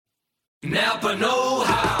Napa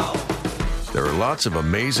know-how. There are lots of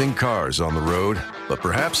amazing cars on the road, but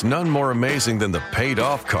perhaps none more amazing than the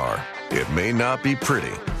paid-off car. It may not be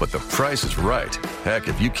pretty, but the price is right. Heck,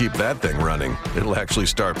 if you keep that thing running, it'll actually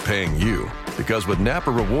start paying you. Because with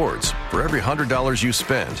Napa Rewards, for every $100 you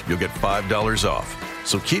spend, you'll get $5 off.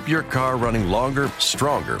 So keep your car running longer,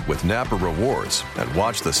 stronger with Napa Rewards and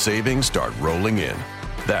watch the savings start rolling in.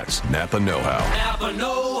 That's Napa know-how. Napa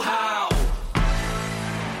know-how.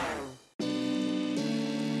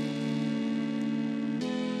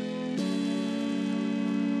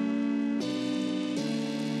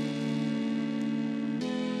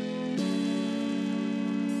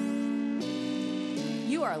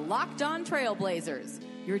 You are Locked On Trailblazers,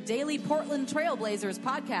 your daily Portland Trailblazers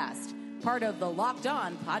podcast, part of the Locked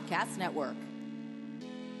On Podcast Network.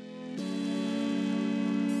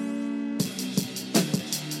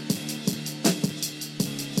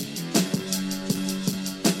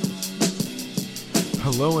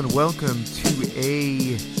 Hello and welcome to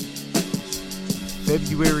a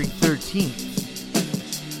February 13th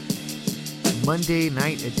Monday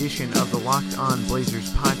night edition of the Locked On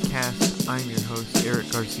Blazers podcast. I'm your host,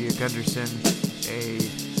 Eric Garcia Gunderson, a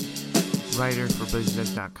writer for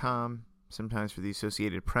Blazers.com, sometimes for the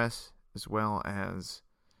Associated Press, as well as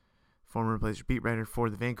former Blazer beat writer for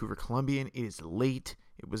the Vancouver Columbian. It is late.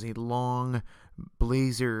 It was a long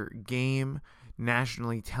Blazer game,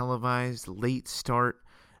 nationally televised, late start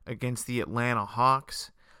against the Atlanta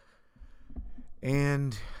Hawks.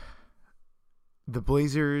 And the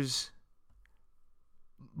Blazers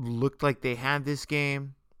looked like they had this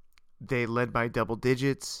game. They led by double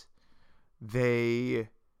digits. They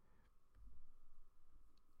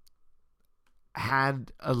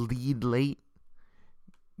had a lead late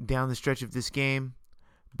down the stretch of this game,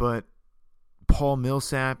 but Paul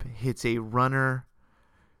Millsap hits a runner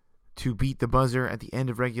to beat the buzzer at the end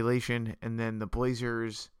of regulation, and then the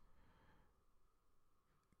Blazers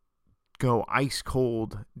go ice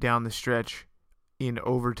cold down the stretch in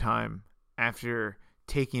overtime after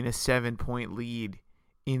taking a 7-point lead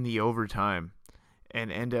in the overtime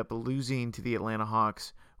and end up losing to the Atlanta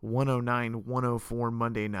Hawks 109-104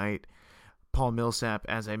 Monday night. Paul Millsap,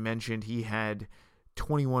 as I mentioned, he had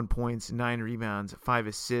 21 points, 9 rebounds, 5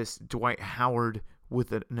 assists. Dwight Howard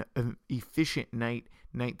with an efficient night,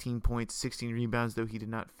 19 points, 16 rebounds, though he did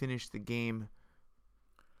not finish the game.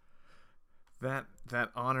 That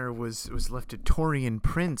honor was left to Taurean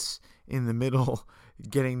Prince in the middle,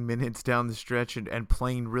 getting minutes down the stretch and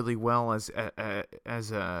playing really well as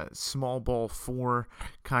a small ball four,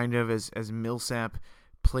 kind of as Millsap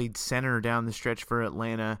played center down the stretch for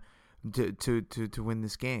Atlanta to win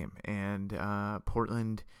this game. And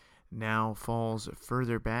Portland now falls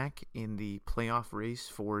further back in the playoff race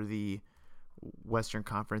for the Western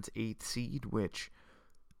Conference 8th seed, which,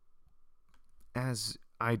 as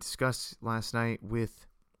I discussed last night with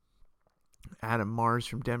Adam Mars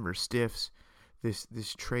from Denver Stiffs,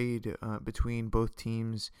 this trade between both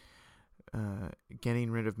teams,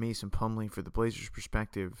 getting rid of Mason Plumlee for the Blazers'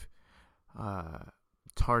 perspective,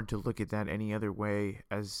 it's hard to look at that any other way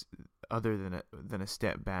other than a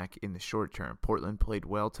step back in the short term. Portland played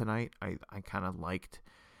well tonight. I kind of liked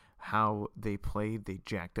how they played. They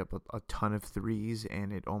jacked up a ton of threes,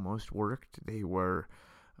 and it almost worked. They were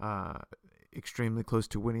extremely close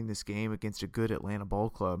to winning this game against a good Atlanta ball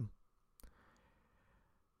club.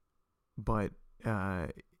 But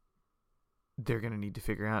they're going to need to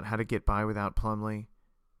figure out how to get by without Plumlee.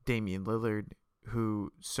 Damian Lillard,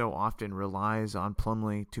 who so often relies on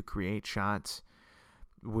Plumlee to create shots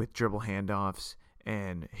with dribble handoffs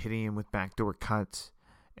and hitting him with backdoor cuts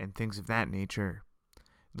and things of that nature.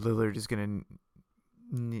 Lillard is going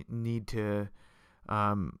to need to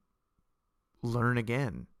learn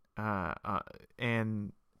again.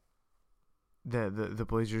 And the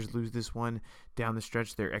Blazers lose this one down the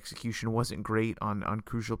stretch. Their execution wasn't great on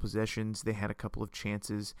crucial possessions. They had a couple of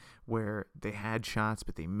chances where they had shots,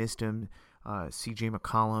 but they missed them. CJ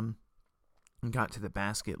McCollum got to the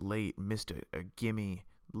basket late, missed a gimme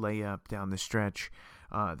layup down the stretch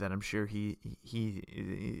that I'm sure he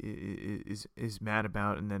is mad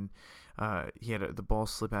about. And then he had the ball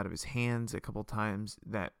slip out of his hands a couple times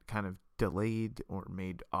that kind of delayed or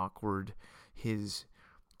made awkward his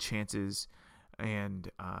chances. And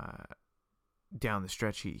down the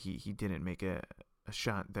stretch, he didn't make a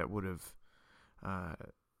shot that would have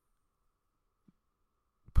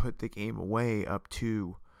put the game away, up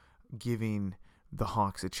to giving the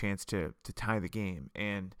Hawks a chance to tie the game.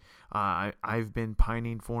 And I've been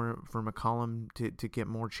pining for McCollum to get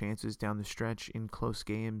more chances down the stretch in close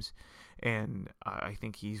games, and I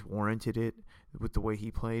think he's warranted it with the way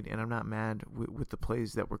he played, and I'm not mad with the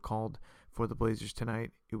plays that were called for the Blazers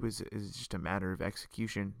tonight. It was just a matter of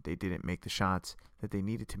execution. They didn't make the shots that they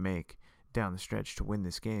needed to make down the stretch to win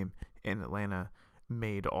this game, and Atlanta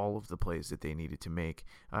made all of the plays that they needed to make.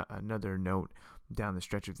 Another note down the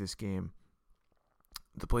stretch of this game,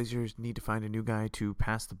 the Blazers need to find a new guy to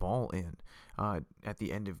pass the ball in at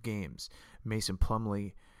the end of games. Mason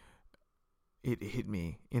Plumlee, it hit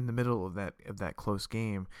me in the middle of that close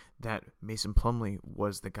game that Mason Plumlee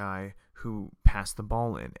was the guy who passed the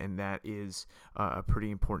ball in, and that is a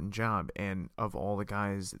pretty important job. And of all the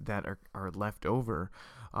guys that are left over,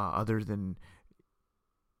 other than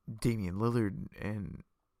Damian Lillard and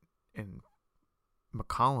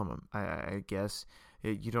McCollum, I guess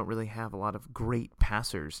you don't really have a lot of great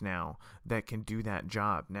passers now that can do that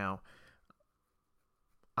job. Now,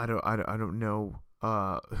 I don't know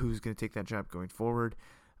who's going to take that job going forward.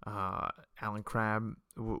 Alan Crabb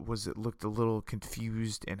looked a little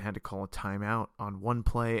confused and had to call a timeout on one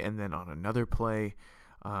play, and then on another play,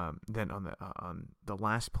 then on the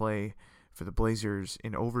last play for the Blazers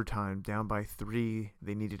in overtime, down by 3,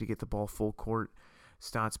 they needed to get the ball full court.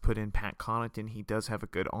 Stotts put in Pat Connaughton. He does have a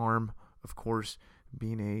good arm, of course,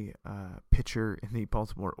 being a pitcher in the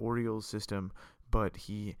Baltimore Orioles system, but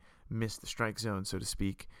he missed the strike zone, so to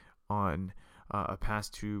speak, on a pass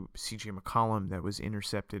to C.J. McCollum that was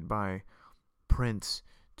intercepted by Prince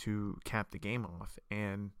to cap the game off.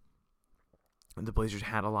 And the Blazers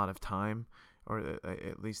had a lot of time, or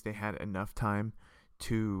at least they had enough time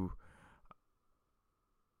to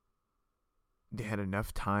get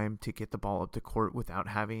the ball up the court without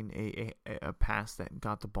having a pass that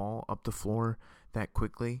got the ball up the floor that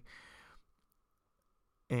quickly.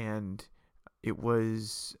 And it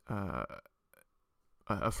was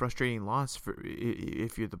a frustrating loss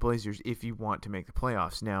if you're the Blazers, if you want to make the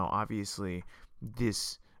playoffs. Now, obviously,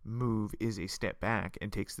 this move is a step back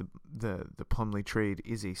and takes the Plumlee trade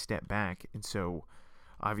is a step back. And so,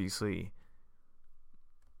 obviously,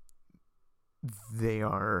 they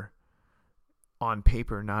are on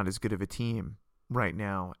paper not as good of a team right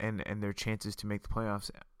now, and their chances to make the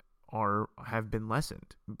playoffs have been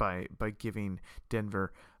lessened by giving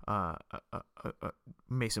Denver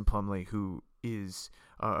Mason Plumlee, who is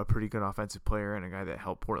a pretty good offensive player and a guy that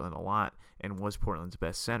helped Portland a lot and was Portland's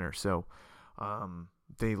best center. So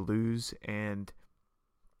they lose, and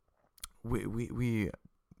we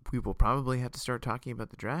will probably have to start talking about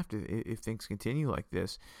the draft if things continue like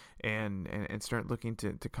this, and start looking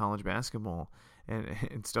to college basketball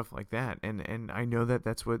and stuff like that. And I know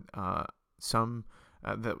that's what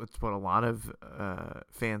that's what a lot of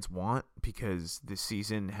fans want, because this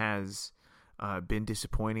season has been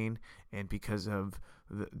disappointing, and because of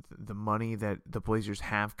the money that the Blazers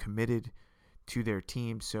have committed to their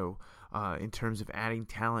team. So in terms of adding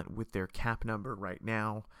talent with their cap number right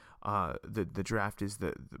now, the draft is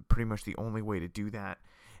pretty much the only way to do that.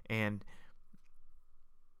 And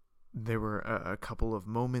there were a couple of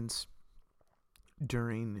moments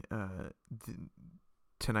during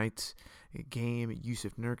tonight's game.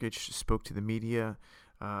 Jusuf Nurkic spoke to the media.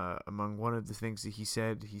 Among one of the things that he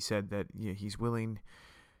said that he's willing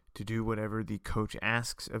to do whatever the coach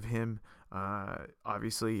asks of him.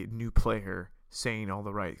 Obviously, new player saying all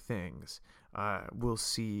the right things. We'll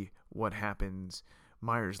see what happens.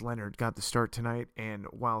 Myers Leonard got the start tonight, and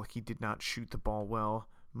while he did not shoot the ball well,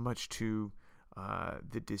 much to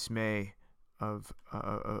the dismay of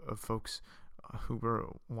folks who were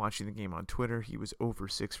watching the game on Twitter, he was 0 for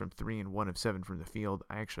 6 from 3 and 1 of 7 from the field.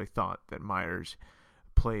 I actually thought that Myers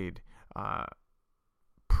played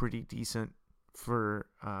pretty decent for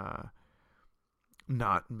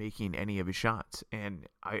not making any of his shots, and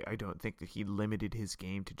I don't think that he limited his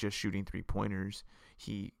game to just shooting 3-pointers.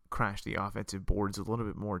 He crashed the offensive boards a little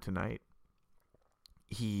bit more tonight.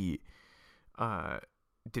 He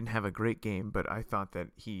didn't have a great game, but I thought that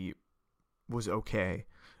he was okay.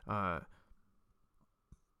 I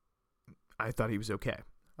thought he was okay.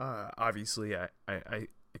 Obviously, I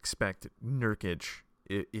expect Nurkic,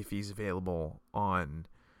 if he's available on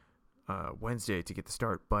Wednesday, to get the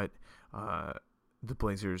start, but the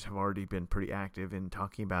Blazers have already been pretty active in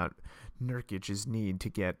talking about Nurkic's need to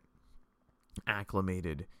get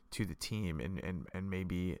acclimated to the team, and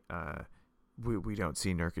maybe we don't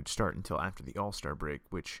see Nurkic start until after the All-Star break,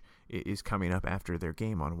 which is coming up after their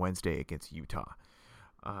game on Wednesday against Utah.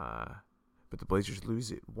 But the Blazers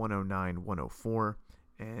lose it 109-104,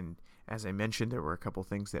 and as I mentioned, there were a couple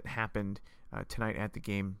things that happened tonight at the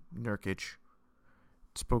game. Nurkic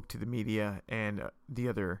spoke to the media, and the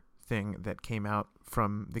other thing that came out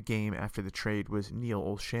from the game after the trade was Neil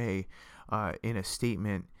Olshey in a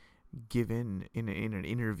statement given in an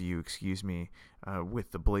interview,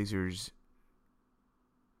 with the Blazers.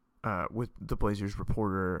 With the Blazers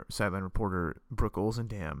sideline reporter Brooke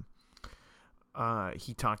Olzendam,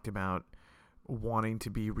 he talked about wanting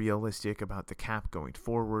to be realistic about the cap going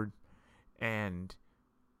forward, and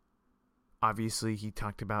obviously he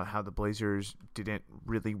talked about how the Blazers didn't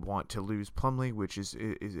really want to lose Plumlee, which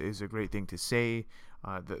is a great thing to say.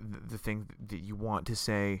 The thing that you want to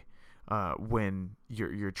say when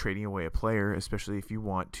you're trading away a player, especially if you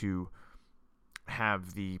want to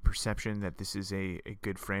have the perception that this is a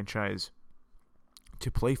good franchise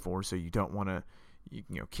to play for, so you don't want to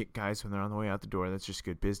kick guys when they're on the way out the door. That's just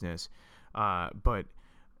good business. But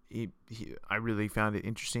I really found it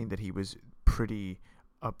interesting that he was pretty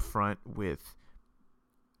upfront with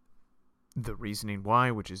the reasoning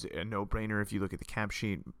why, which is a no-brainer. If you look at the cap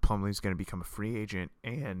sheet, Plumlee's going to become a free agent,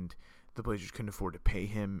 and the Blazers couldn't afford to pay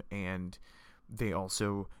him, and they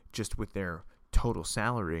also, just with their total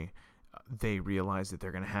salary, they realized that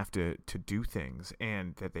they're going to have to do things,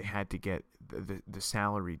 and that they had to get the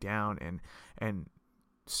salary down, and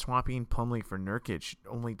swapping Plumlee for Nurkic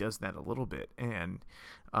only does that a little bit. And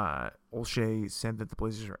Olshey said that the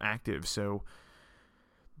Blazers are active, so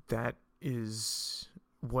that is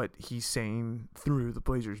what he's saying through the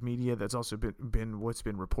Blazers media. That's also been what's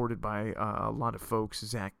been reported by a lot of folks.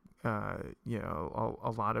 Zach, a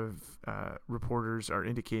lot of reporters are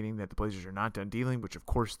indicating that the Blazers are not done dealing, which of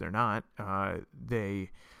course they're not.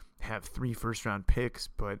 They have 3 first-round picks,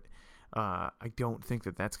 but I don't think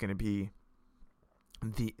that's going to be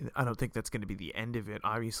the end of it.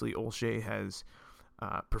 Obviously, Olshey has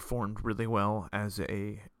performed really well as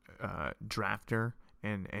a drafter,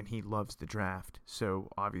 and he loves the draft. So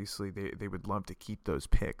obviously they would love to keep those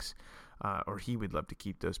picks, or he would love to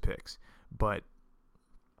keep those picks. But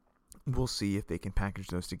we'll see if they can package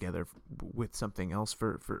those together with something else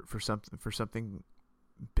for something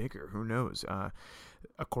bigger. Who knows?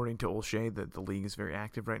 According to Olshey, the league is very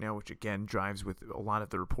active right now, which again drives with a lot of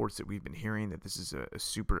the reports that we've been hearing, that this is a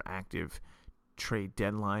super active trade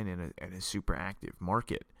deadline and a super active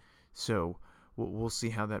market. So we'll see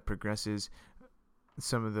how that progresses.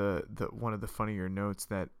 Some of the one of the funnier notes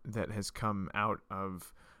that has come out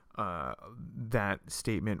of that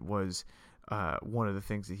statement was one of the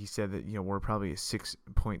things that he said, that we're probably a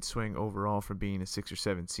 6-point swing overall from being a 6 or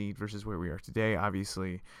 7 seed versus where we are today.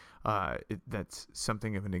 Obviously, that's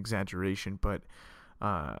something of an exaggeration, but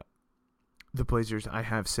the Blazers, I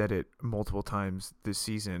have said it multiple times this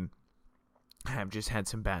season, have just had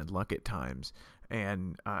some bad luck at times,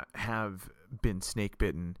 and have been snake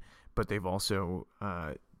bitten. But they've also,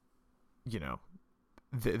 there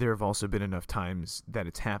have also been enough times that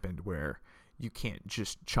it's happened where you can't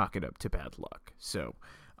just chalk it up to bad luck. So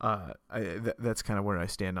that's kind of where I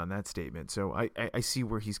stand on that statement. So I see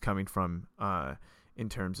where he's coming from in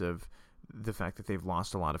terms of the fact that they've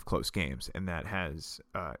lost a lot of close games, and that has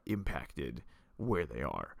impacted where they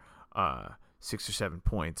are. 6 or 7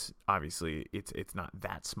 points, obviously, it's not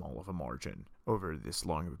that small of a margin over this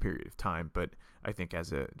long of a period of time. But I think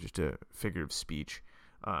as just a figure of speech,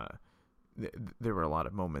 there were a lot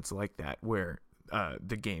of moments like that where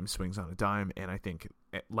the game swings on a dime. And I think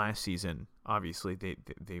last season, obviously,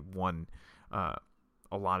 they won a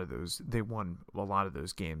lot of those. They won a lot of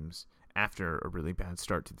those games after a really bad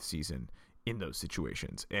start to the season in those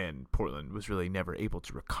situations, and Portland was really never able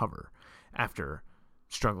to recover after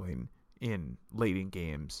struggling in late in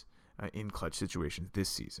games, in clutch situations this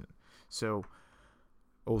season. So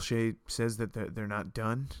Olshey says that they're not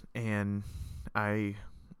done, and I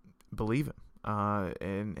believe him.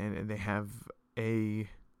 And they have a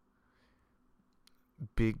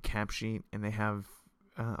big cap sheet, and they have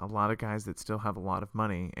a lot of guys that still have a lot of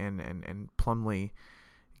money, and Plumlee,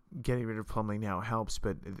 getting rid of Plumlee now helps,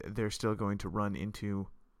 but they're still going to run into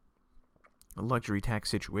a luxury tax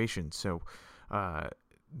situation. So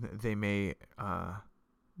they may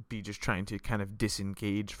be just trying to kind of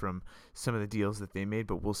disengage from some of the deals that they made,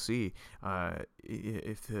 but we'll see.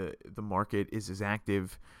 If the market is as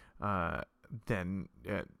active, then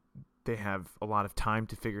they have a lot of time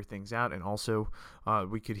to figure things out. And also,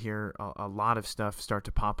 we could hear a lot of stuff start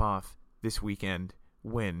to pop off this weekend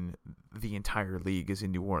when the entire league is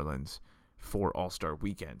in New Orleans for All-Star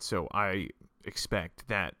Weekend. So I expect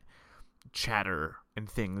that chatter and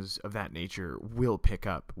things of that nature will pick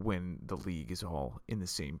up when the league is all in the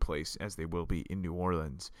same place, as they will be in New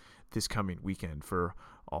Orleans this coming weekend for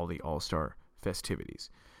all the All-Star festivities.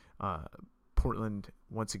 Portland,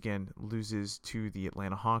 once again, loses to the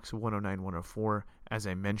Atlanta Hawks 109-104. As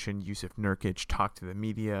I mentioned, Jusuf Nurkic talked to the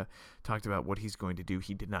media, talked about what he's going to do.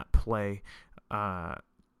 He did not play. I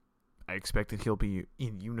I expect that he'll be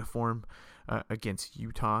in uniform against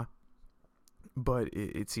Utah, but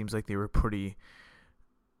it seems like they were pretty,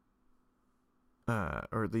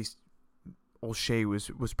 or at least Olshey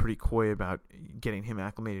was pretty coy about getting him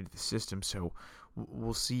acclimated to the system. So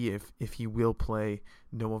we'll see if he will play.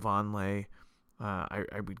 Noah Vonleh,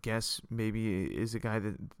 I would guess maybe is a guy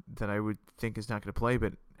that I would think is not going to play,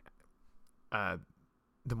 but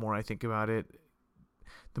the more I think about it,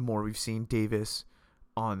 the more we've seen Davis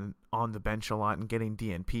on the bench a lot and getting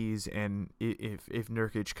DNPs, and if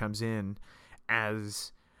Nurkic comes in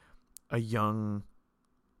as a young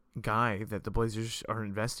guy that the Blazers are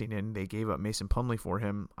investing in, they gave up Mason Plumlee for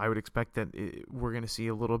him, I would expect that we're going to see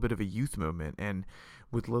a little bit of a youth movement. And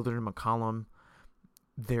with Lillard and McCollum,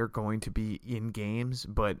 they're going to be in games,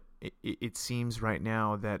 but it seems right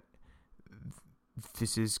now that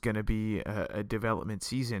this is going to be a development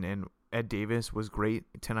season. And Ed Davis was great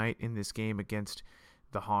tonight in this game against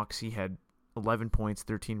the Hawks. He had 11 points,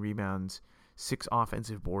 13 rebounds, 6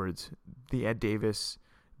 offensive boards. The Ed Davis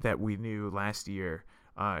that we knew last year,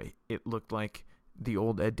 it looked like the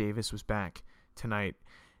old Ed Davis was back tonight,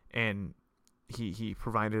 and he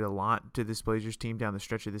provided a lot to this Blazers team down the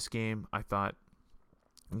stretch of this game. I thought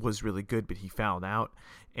was really good, but he fouled out,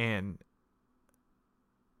 and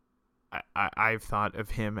I've thought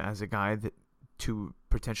of him as a guy that to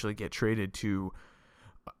potentially get traded to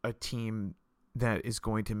a team that is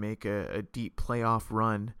going to make a deep playoff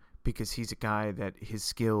run, because he's a guy that his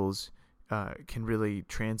skills can really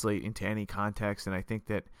translate into any context. And I think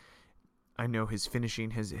that, I know his finishing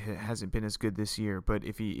hasn't been as good this year, but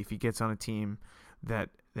if he gets on a team that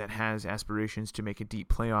has aspirations to make a deep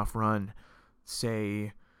playoff run,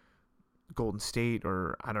 say Golden State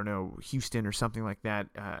or I don't know, Houston or something like that,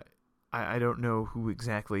 I don't know who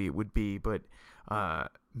exactly it would be, but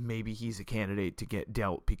maybe he's a candidate to get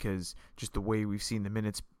dealt, because just the way we've seen the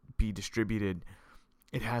minutes be distributed,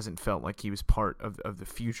 it hasn't felt like he was part of the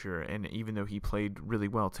future. And even though he played really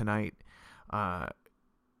well tonight,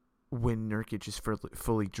 when Nurkic is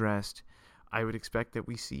fully dressed, I would expect that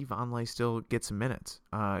we see Vonleh still get some minutes,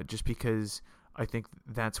 just because I think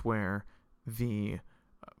that's where the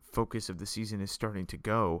focus of the season is starting to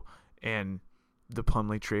go. And the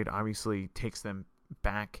Plumlee trade obviously takes them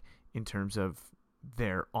back in terms of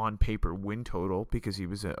their on-paper win total, because he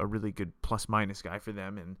was a really good plus-minus guy for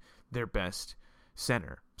them and their best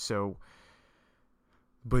center. So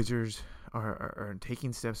Blazers are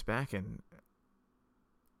taking steps back, and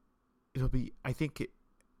it'll be, I think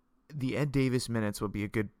the Ed Davis minutes will be a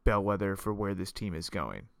good bellwether for where this team is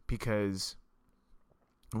going, because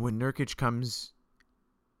when Nurkic comes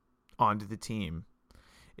onto the team,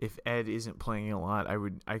 if Ed isn't playing a lot,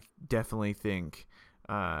 I definitely think,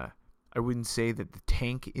 I wouldn't say that the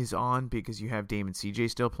tank is on, because you have Dame and CJ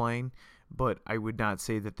still playing, but I would not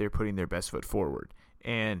say that they're putting their best foot forward.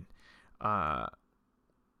 And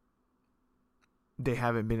they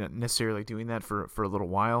haven't been necessarily doing that for a little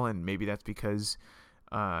while, and maybe that's because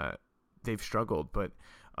they've struggled. But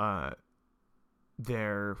I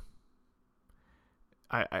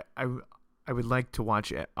would like to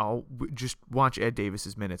watch it. I'll just watch Ed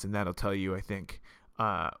Davis's minutes, and that'll tell you, I think,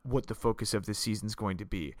 what the focus of this season is going to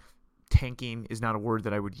be. Tanking is not a word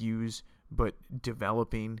that I would use, but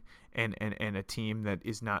developing and a team that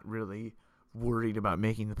is not really worried about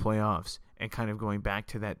making the playoffs, and kind of going back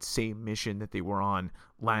to that same mission that they were on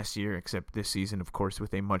last year, except this season, of course,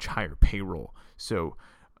 with a much higher payroll. So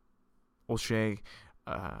Olshey,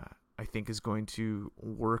 I think, is going to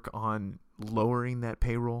work on lowering that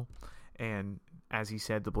payroll. And as he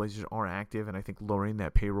said, the Blazers are active, and I think lowering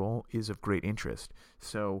that payroll is of great interest.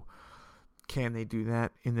 So can they do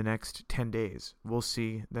that in the next 10 days? We'll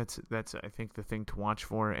see. That's I think the thing to watch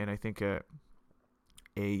for, and I think a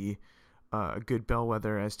good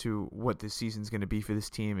bellwether as to what this season's going to be for this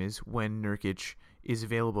team is when Nurkic is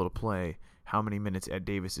available to play, how many minutes Ed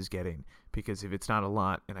Davis is getting. Because if it's not a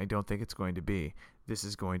lot, and I don't think it's going to be, this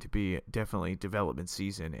is going to be definitely development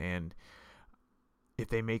season. And if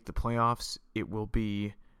they make the playoffs, it will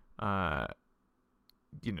be,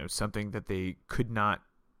 something that they couldn't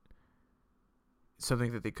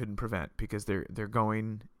prevent, because they're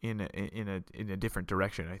going in a different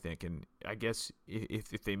direction, I think. And I guess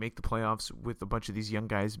if they make the playoffs with a bunch of these young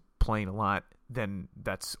guys playing a lot, then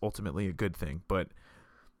that's ultimately a good thing. But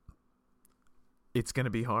it's going to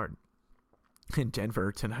be hard. In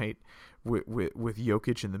Denver tonight, with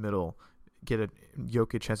Jokic in the middle,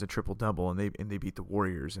 Jokic has a triple-double, and they beat the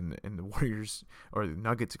Warriors, and the Warriors, or the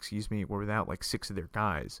Nuggets, were without like 6 of their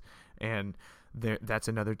guys. And that's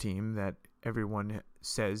another team that everyone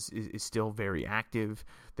says is still very active.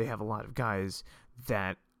 They have a lot of guys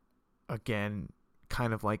that, again,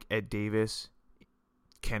 kind of like Ed Davis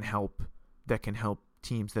can help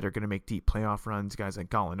teams that are going to make deep playoff runs, guys like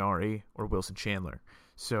Gallinari or Wilson Chandler.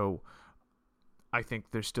 So I think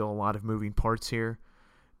there's still a lot of moving parts here,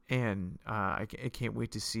 and I can't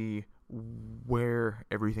wait to see where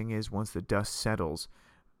everything is once the dust settles.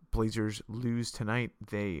 Blazers lose tonight.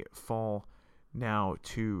 They fall now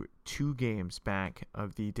to 2 games back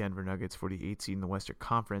of the Denver Nuggets for the 8th seed in the Western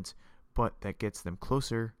Conference, but that gets them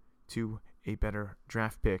closer to a better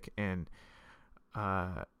draft pick. And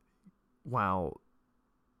while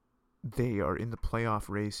they are in the playoff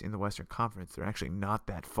race in the Western Conference, they're actually not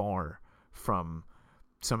that far from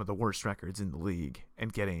some of the worst records in the league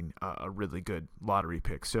and getting a really good lottery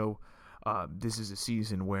pick. So this is a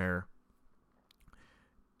season where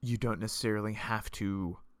you don't necessarily have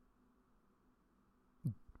to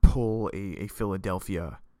pull a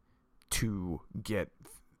Philadelphia to get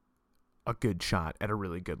a good shot at a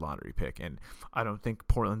really good lottery pick. And I don't think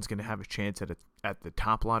Portland's going to have a chance at the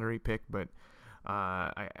top lottery pick, but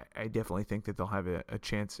I definitely think that they'll have a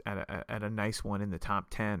chance at a nice one in the top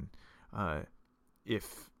 10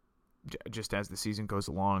 if just as the season goes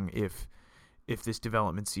along, if this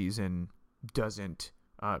development season doesn't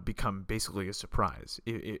become basically a surprise,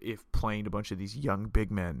 if playing a bunch of these young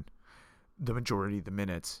big men the majority of the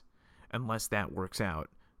minutes, unless that works out,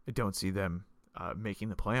 I don't see them making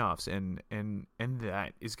the playoffs, and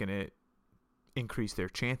that is going to increase their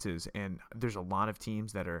chances. And there's a lot of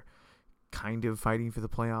teams that are kind of fighting for the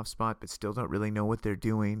playoff spot but still don't really know what they're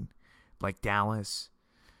doing, like Dallas,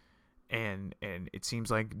 and it seems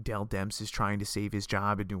like Dell Demps is trying to save his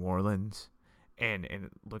job in New Orleans, and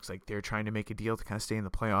it looks like they're trying to make a deal to kind of stay in the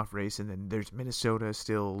playoff race. And then there's Minnesota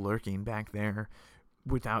still lurking back there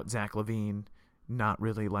without Zach LaVine, not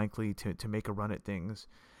really likely to make a run at things.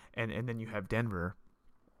 And then you have Denver,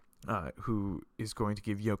 who is going to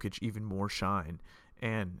give Jokic even more shine,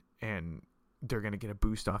 and they're going to get a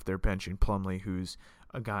boost off their bench in Plumlee, who's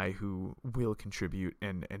a guy who will contribute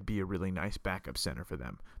and be a really nice backup center for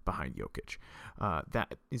them behind Jokic.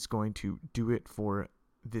 That is going to do it for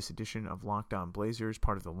this edition of Locked On Blazers,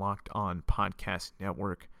 part of the Locked On Podcast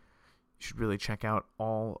Network. You should really check out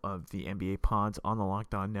all of the NBA pods on the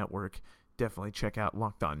Locked On Network. Definitely check out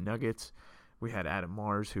Locked On Nuggets. We had Adam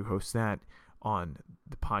Mars, who hosts that, on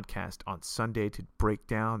the podcast on Sunday to break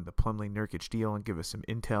down the Plumlee-Nurkic deal and give us some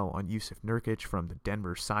intel on Jusuf Nurkic from the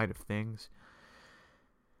Denver side of things.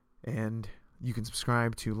 And you can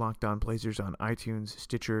subscribe to Locked On Blazers on iTunes,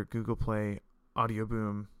 Stitcher, Google Play, Audio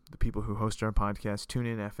Boom, the people who host our podcast,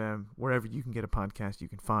 TuneIn FM, wherever you can get a podcast, you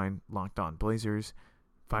can find Locked On Blazers.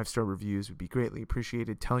 5-star reviews would be greatly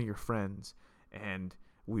appreciated. Tell your friends, and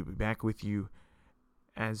we'll be back with you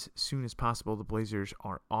as soon as possible. The Blazers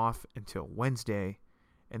are off until Wednesday,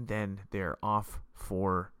 and then they're off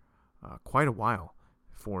for quite a while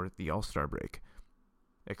for the All-Star break,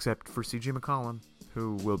 except for CJ McCollum,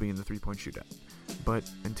 who will be in the three-point shootout. But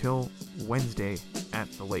until Wednesday at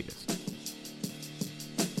the latest.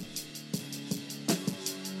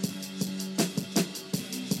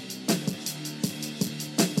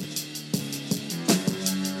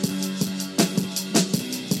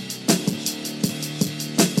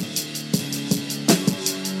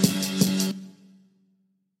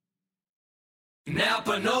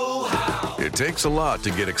 Napa know-how. It takes a lot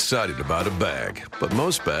to get excited about a bag, but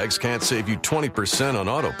most bags can't save you 20% on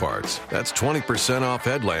auto parts. That's 20% off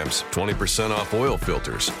headlamps, 20% off oil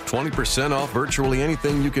filters, 20% off virtually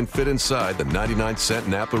anything you can fit inside the 99-cent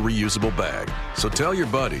Napa reusable bag. So tell your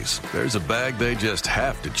buddies, there's a bag they just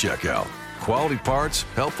have to check out. Quality parts,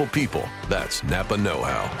 helpful people. That's Napa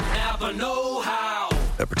know-how. Napa know-how.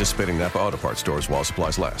 At participating Napa Auto Parts stores while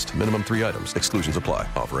supplies last. Minimum 3 items. Exclusions apply.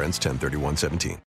 Offer ends 10/31/17.